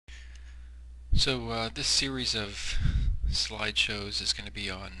This series of slideshows is going to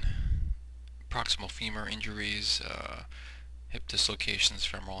be on proximal femur injuries, hip dislocations,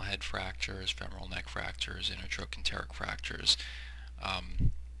 femoral head fractures, femoral neck fractures, intertrochanteric fractures.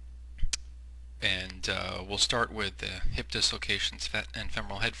 We'll start with the hip dislocations and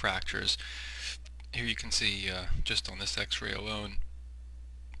femoral head fractures. Here you can see just on this x-ray alone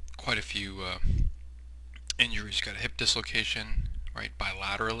quite a few injuries. You've got a hip dislocation right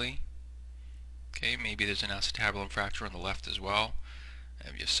bilaterally. Okay, maybe there's an acetabulum fracture on the left as well.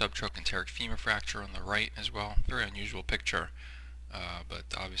 Maybe a subtrochanteric femur fracture on the right as well. Very unusual picture, but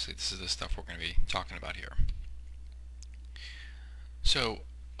obviously this is the stuff we're going to be talking about here. So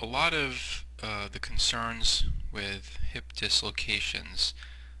a lot of the concerns with hip dislocations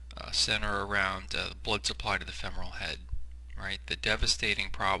center around the blood supply to the femoral head, right? The devastating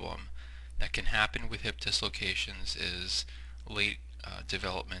problem that can happen with hip dislocations is late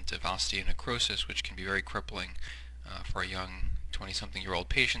development of osteonecrosis, which can be very crippling for a young 20-something-year-old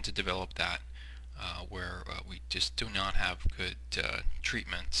patient to develop that, where we just do not have good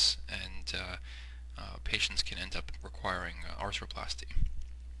treatments, and patients can end up requiring arthroplasty.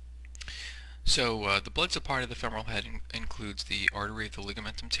 So the blood supply to the femoral head includes the artery of the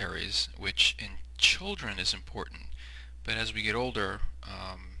ligamentum teres, which in children is important, but as we get older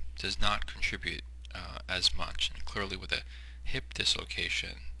does not contribute as much. And clearly with a hip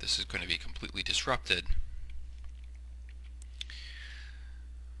dislocation, this is going to be completely disrupted.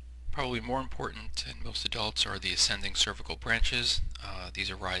 Probably more important in most adults are the ascending cervical branches.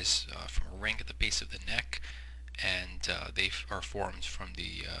 These arise from a ring at the base of the neck, and they are formed from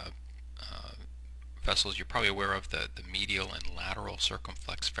the vessels you're probably aware of, the medial and lateral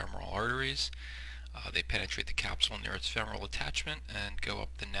circumflex femoral arteries. They penetrate the capsule near its femoral attachment and go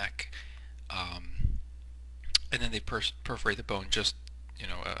up the neck, and then they perforate the bone just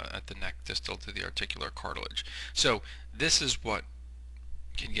at the neck distal to the articular cartilage. So this is what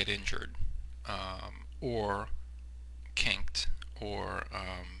can get injured or kinked or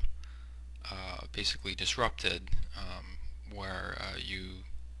basically disrupted, where you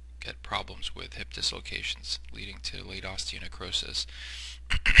get problems with hip dislocations leading to late osteonecrosis.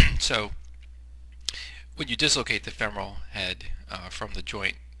 So when you dislocate the femoral head from the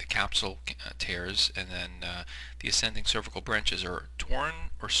joint, the capsule tears, and then the ascending cervical branches are torn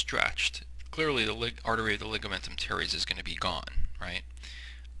or stretched. Clearly the artery of the ligamentum teres is going to be gone, right?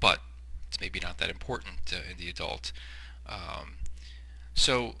 But it's maybe not that important in the adult.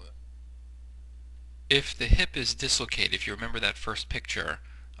 So if the hip is dislocated, if you remember that first picture,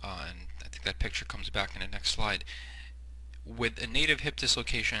 and I think that picture comes back in the next slide, with a native hip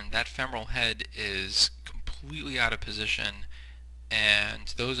dislocation, that femoral head is completely out of position,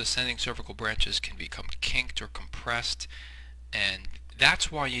 and those ascending cervical branches can become kinked or compressed, and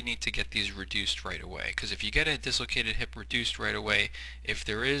that's why you need to get these reduced right away. Because if you get a dislocated hip reduced right away, if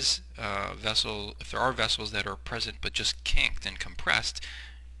there is if there are vessels that are present but just kinked and compressed,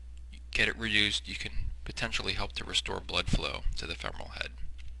 get it reduced. You can potentially help to restore blood flow to the femoral head.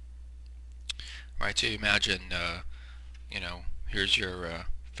 All right, so you imagine, here's your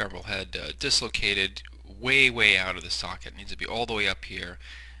femoral head dislocated, way out of the socket. It needs to be all the way up here,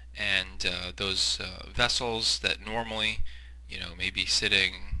 and those vessels that normally maybe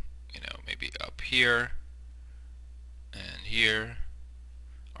sitting maybe up here and here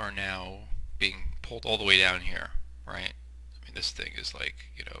are now being pulled all the way down here, right? I mean, this thing is like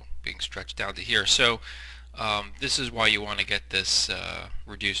being stretched down to here. So this is why you want to get this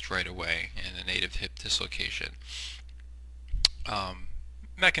reduced right away in a native hip dislocation.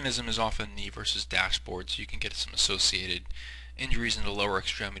 Mechanism is often knee versus dashboard, so you can get some associated injuries in the lower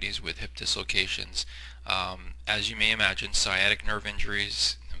extremities with hip dislocations. As you may imagine, sciatic nerve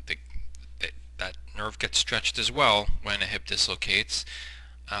injuries, that nerve gets stretched as well when a hip dislocates,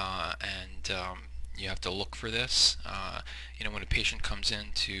 and you have to look for this. When a patient comes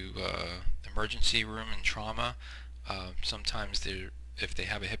into the emergency room in trauma, sometimes if they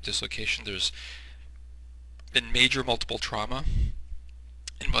have a hip dislocation, there's been major multiple trauma.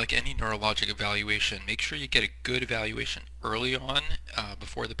 And like any neurologic evaluation, make sure you get a good evaluation early on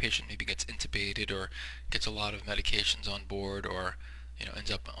before the patient maybe gets intubated or gets a lot of medications on board, or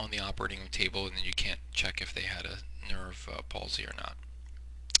ends up on the operating room table, and then you can't check if they had a nerve palsy or not.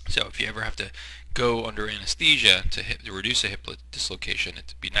 So if you ever have to go under anesthesia to reduce a hip dislocation,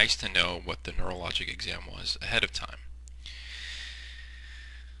 it'd be nice to know what the neurologic exam was ahead of time.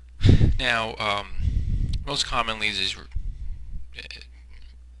 Now, most commonly the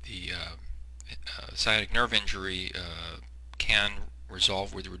sciatic nerve injury can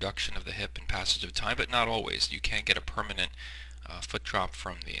resolve with reduction of the hip and passage of time, but not always. You can get a permanent foot drop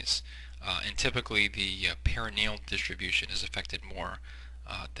from these. and typically the perineal distribution is affected more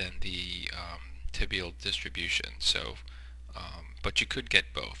than the tibial distribution. So, but you could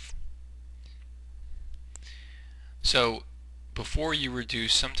get both. So before you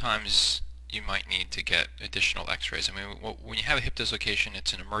reduce, sometimes you might need to get additional x-rays. I mean, when you have a hip dislocation,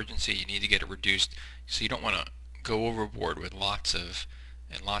 it's an emergency. You need to get it reduced, so you don't want to go overboard with lots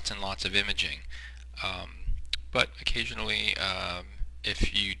and lots of imaging. But occasionally,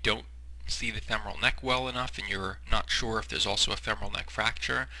 if you don't see the femoral neck well enough and you're not sure if there's also a femoral neck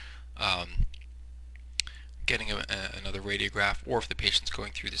fracture, getting another radiograph, or if the patient's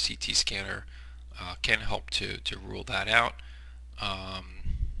going through the CT scanner, can help to rule that out.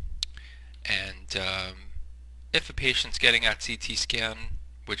 If a patient's getting that CT scan,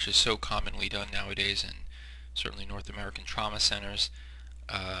 which is so commonly done nowadays in certainly North American trauma centers,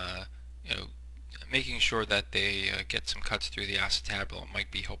 you know, making sure that they get some cuts through the acetabulum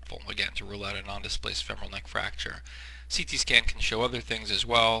might be helpful, again, to rule out a non-displaced femoral neck fracture. CT scan can show other things as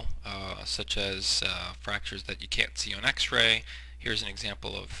well, such as fractures that you can't see on x-ray. Here's an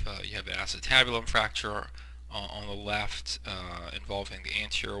example of you have an acetabulum fracture on the left involving the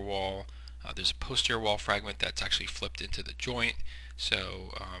anterior wall. There's a posterior wall fragment that's actually flipped into the joint.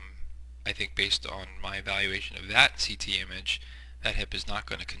 So I think based on my evaluation of that CT image, that hip is not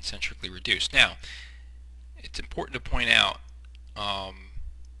going to concentrically reduce. Now, it's important to point out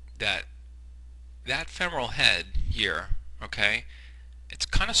that that femoral head here, okay, it's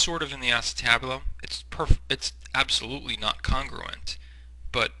kind of sort of in the acetabulum. It's absolutely not congruent,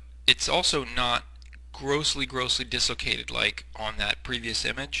 but it's also not grossly dislocated like on that previous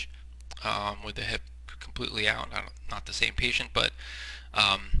image with the hip completely out. Not the same patient, but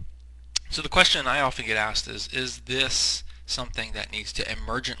so the question I often get asked is this something that needs to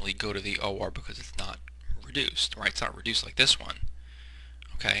emergently go to the OR because it's not reduced, right? It's not reduced like this one,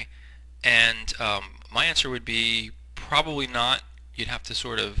 okay? And my answer would be probably not. You'd have to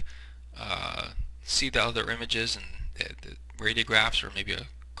sort of see the other images and the radiographs, or maybe a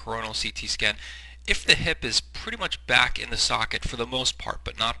coronal CT scan. If the hip is pretty much back in the socket for the most part,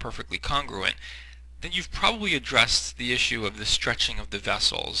 but not perfectly congruent, then you've probably addressed the issue of the stretching of the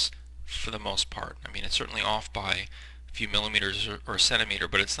vessels for the most part. I mean, it's certainly off by a few millimeters or a centimeter,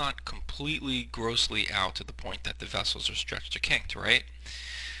 but it's not completely grossly out to the point that the vessels are stretched or kinked, right?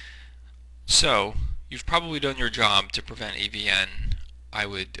 So you've probably done your job to prevent AVN, I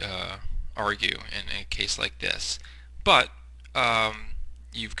would argue, in a case like this. But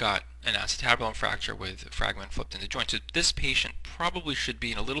you've got an acetabulum fracture with a fragment flipped in the joint. So this patient probably should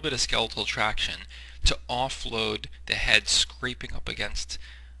be in a little bit of skeletal traction to offload the head scraping up against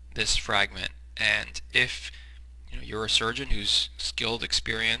this fragment. And if you're a surgeon who's skilled,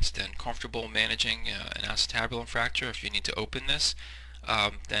 experienced, and comfortable managing an acetabulum fracture, if you need to open this,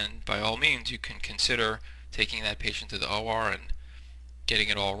 then by all means you can consider taking that patient to the OR and getting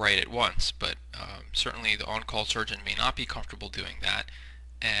it all right at once. But certainly the on-call surgeon may not be comfortable doing that,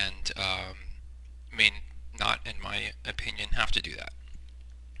 and may not, in my opinion, have to do that.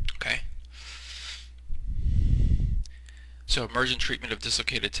 Okay? So emergent treatment of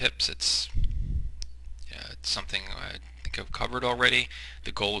dislocated hips, it's something I think I've covered already.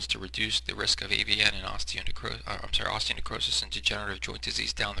 The goal is to reduce the risk of AVN and osteonecrosis and degenerative joint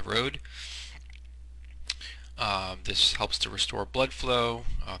disease down the road. This helps to restore blood flow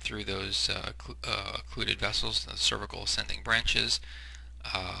through those occluded vessels, the cervical ascending branches.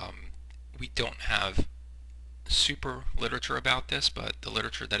 We don't have super literature about this, but the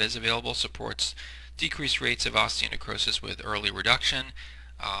literature that is available supports decreased rates of osteonecrosis with early reduction.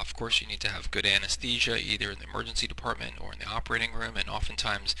 Of course, you need to have good anesthesia, either in the emergency department or in the operating room, and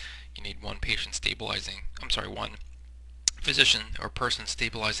oftentimes you need one physician or person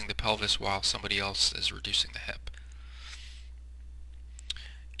stabilizing the pelvis while somebody else is reducing the hip.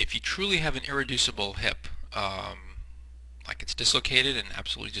 If you truly have an irreducible hip, like it's dislocated and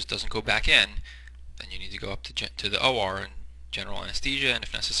absolutely just doesn't go back in, then you need to go up to the OR and general anesthesia, and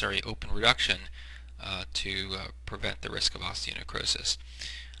if necessary, open reduction to prevent the risk of osteonecrosis.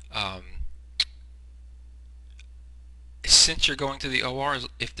 Since you're going to the OR,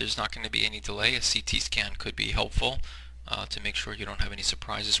 if there's not going to be any delay, a CT scan could be helpful to make sure you don't have any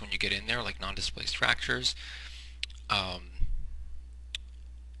surprises when you get in there, like non-displaced fractures.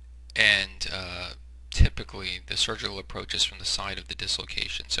 Typically the surgical approach is from the side of the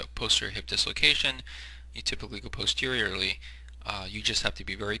dislocation. So posterior hip dislocation, you typically go posteriorly. You just have to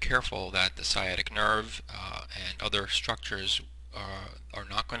be very careful that the sciatic nerve and other structures are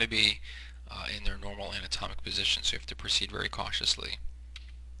not going to be in their normal anatomic position, so you have to proceed very cautiously.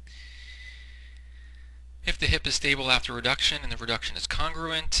 If the hip is stable after reduction and the reduction is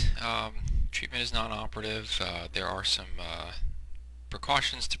congruent, treatment is non-operative. There are some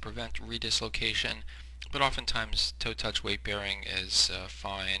precautions to prevent redislocation, but oftentimes toe touch weight bearing is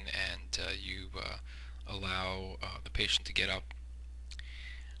fine, and you allow the patient to get up.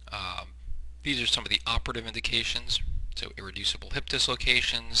 These are some of the operative indications. So irreducible hip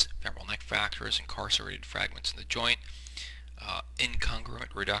dislocations, femoral neck fractures, incarcerated fragments in the joint,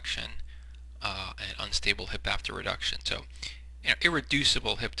 incongruent reduction, and unstable hip after reduction. So,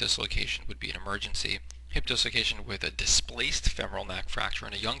 irreducible hip dislocation would be an emergency. Hip dislocation with a displaced femoral neck fracture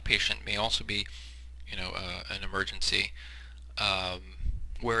in a young patient may also be, an emergency.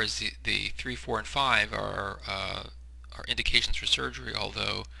 Whereas the 3, 4, and 5 are indications for surgery,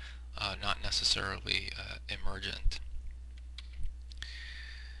 although not necessarily emergent.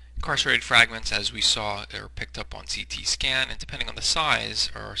 Incarcerated fragments, as we saw, are picked up on CT scan, and depending on the size,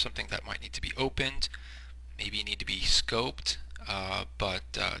 are something that might need to be opened, maybe need to be scoped, but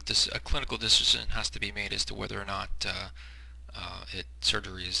a clinical decision has to be made as to whether or not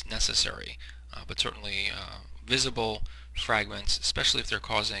surgery is necessary. But certainly visible fragments, especially if they're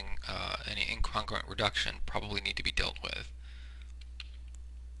causing any incongruent reduction, probably need to be dealt with.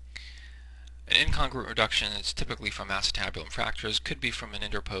 An incongruent reduction is typically from acetabulum fractures, could be from an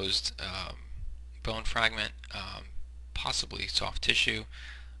interposed bone fragment, possibly soft tissue,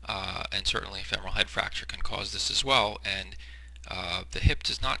 and certainly a femoral head fracture can cause this as well. And the hip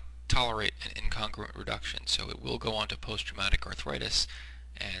does not tolerate an incongruent reduction, so it will go on to post-traumatic arthritis,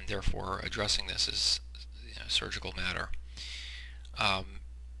 and therefore addressing this is a surgical matter.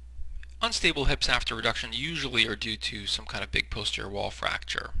 Unstable hips after reduction usually are due to some kind of big posterior wall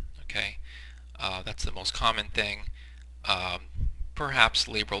fracture. Okay. That's the most common thing. Perhaps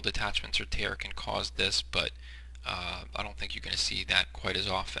labral detachments or tear can cause this, but I don't think you're going to see that quite as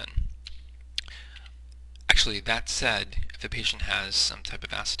often. Actually, that said, if the patient has some type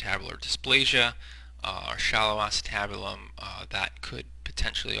of acetabular dysplasia or shallow acetabulum, that could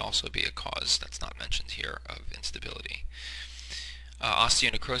potentially also be a cause that's not mentioned here of instability.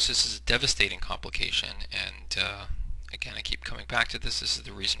 Osteonecrosis is a devastating complication, and again, I keep coming back to this. This is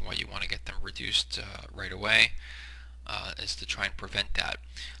the reason why you want to get them reduced right away, is to try and prevent that.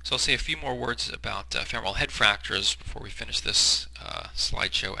 So I'll say a few more words about femoral head fractures before we finish this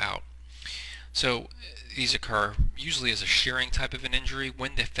slideshow out. So these occur usually as a shearing type of an injury.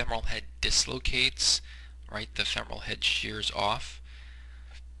 When the femoral head dislocates, right, the femoral head shears off.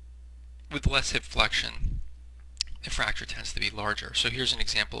 With less hip flexion, the fracture tends to be larger. So here's an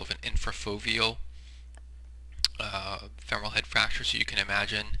example of an infra-foveal femoral head fracture. So you can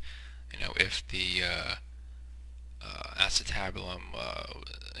imagine, if the acetabulum,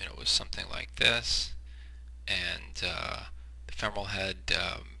 was something like this, and the femoral head,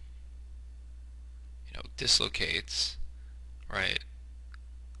 dislocates, right?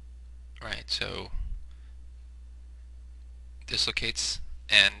 So dislocates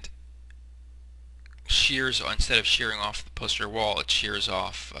and shears. Instead of shearing off the posterior wall, it shears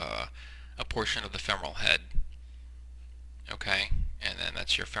off a portion of the femoral head. Okay, and then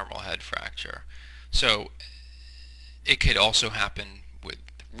that's your femoral head fracture. So it could also happen with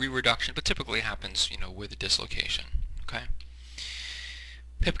re-reduction, but typically happens, with a dislocation. Okay.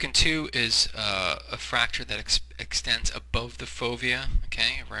 Pipkin II is a fracture that extends above the fovea.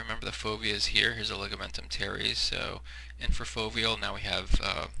 Okay, remember the fovea is here. Here's a ligamentum teres. So infra-foveal. Now we have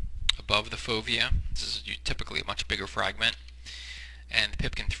above the fovea. This is typically a much bigger fragment. And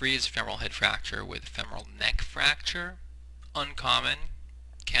Pipkin III is a femoral head fracture with femoral neck fracture. Uncommon,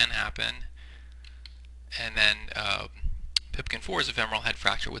 can happen. And then Pipkin IV is a femoral head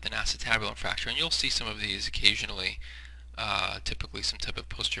fracture with an acetabulum fracture, and you'll see some of these occasionally, typically some type of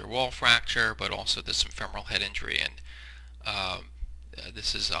posterior wall fracture, but also there's some femoral head injury, and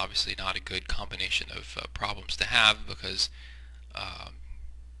this is obviously not a good combination of problems to have, because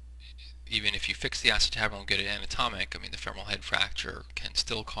even if you fix the acetabulum and get it anatomic, the femoral head fracture can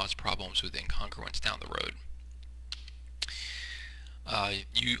still cause problems with incongruence down the road.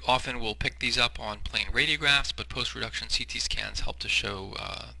 You often will pick these up on plain radiographs, but post-reduction CT scans help to show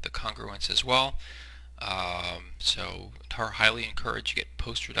the congruence as well. So I highly encourage you get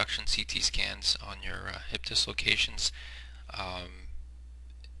post-reduction CT scans on your hip dislocations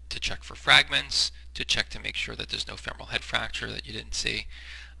to check for fragments, to check to make sure that there's no femoral head fracture that you didn't see.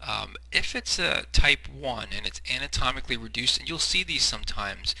 If it's a type 1 and it's anatomically reduced, and you'll see these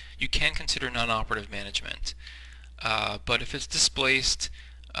sometimes, you can consider non-operative management. But if it's displaced,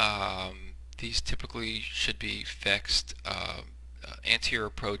 these typically should be fixed. Anterior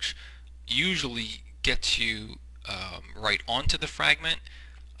approach usually gets you right onto the fragment,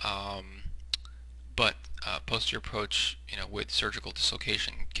 but posterior approach, with surgical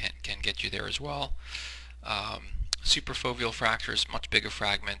dislocation can get you there as well. Supra-foveal fractures, much bigger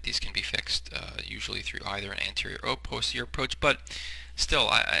fragment. These can be fixed usually through either an anterior or posterior approach, but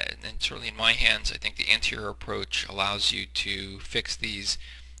still, and certainly in my hands, I think the anterior approach allows you to fix these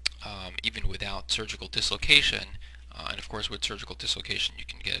even without surgical dislocation. And of course, with surgical dislocation, you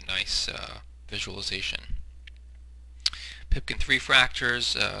can get a nice visualization. Pipkin IV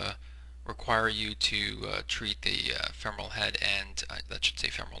fractures require you to treat the femoral head and, that should say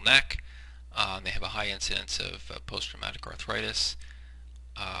femoral neck. They have a high incidence of post-traumatic arthritis.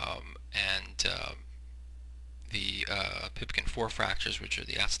 And the Pipkin IV fractures, which are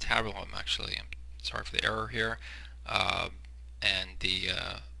the acetabulum, actually, I'm sorry for the error here, and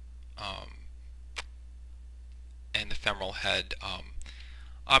the femoral head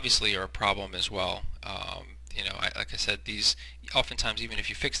obviously are a problem as well. Like I said, these oftentimes, even if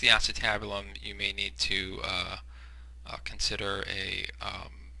you fix the acetabulum, you may need to consider a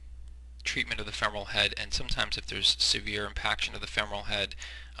treatment of the femoral head, and sometimes if there's severe impaction of the femoral head,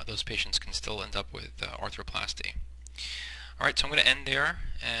 those patients can still end up with arthroplasty. Alright, so I'm going to end there,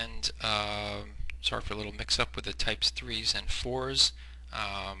 and sorry for a little mix-up with the types 3s and 4s,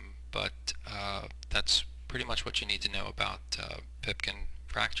 but that's pretty much what you need to know about Pipkin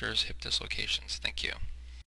fractures, hip dislocations. Thank you.